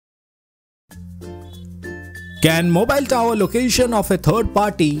Can mobile tower location of a third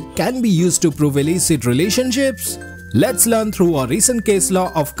party can be used to prove illicit relationships? Let's learn through a recent case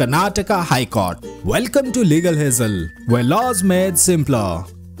law of Karnataka High Court. Welcome to Legal Hazel, where laws made simpler.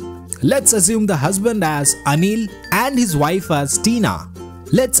 Let's assume the husband as Anil and his wife as Tina.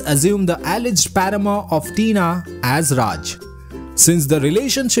 Let's assume the alleged paramour of Tina as Raj. Since the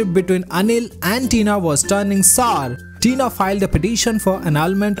relationship between Anil and Tina was turning sour, Tina filed a petition for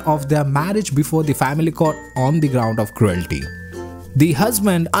annulment of their marriage before the family court on the ground of cruelty. The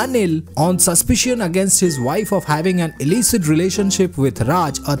husband, Anil, on suspicion against his wife of having an illicit relationship with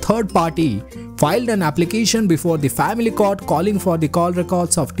Raj, a third party, filed an application before the family court calling for the call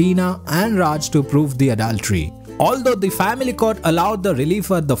records of Tina and Raj to prove the adultery. Although the family court allowed the relief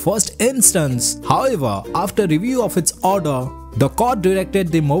at the first instance, however, after review of its order, the court directed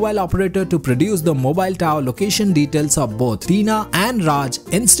the mobile operator to produce the mobile tower location details of both Tina and Raj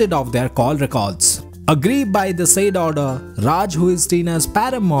instead of their call records. Agreed by the said order, Raj, who is Tina's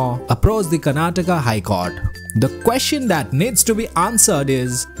paramour, approached the Karnataka High Court. The question that needs to be answered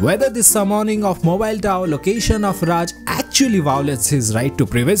is whether the summoning of mobile tower location of Raj actually violates his right to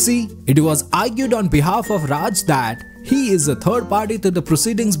privacy. It was argued on behalf of Raj that he is a third party to the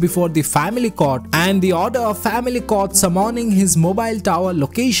proceedings before the family court, and the order of family court summoning his mobile tower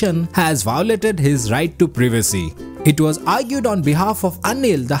location has violated his right to privacy. It was argued on behalf of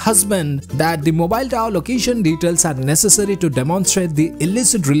Anil, the husband, that the mobile tower location details are necessary to demonstrate the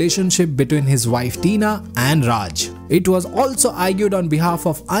illicit relationship between his wife Tina and Raj. It was also argued on behalf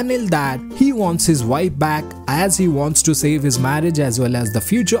of Anil that he wants his wife back as he wants to save his marriage as well as the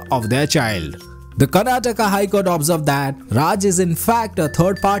future of their child. The Karnataka High Court observed that Raj is in fact a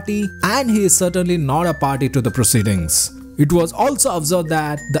third party and he is certainly not a party to the proceedings. It was also observed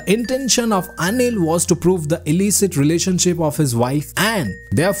that the intention of Anil was to prove the illicit relationship of his wife, and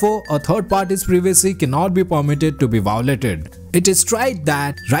therefore a third party's privacy cannot be permitted to be violated. It is tried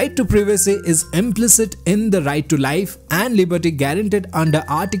that right to privacy is implicit in the right to life and liberty guaranteed under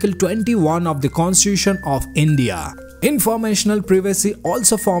Article 21 of the Constitution of India. Informational privacy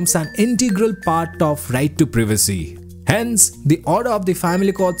also forms an integral part of right to privacy. Hence, the order of the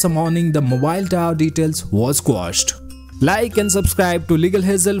family court summoning the mobile tower details was quashed. Like and subscribe to Legal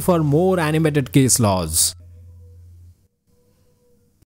Hazel for more animated case laws.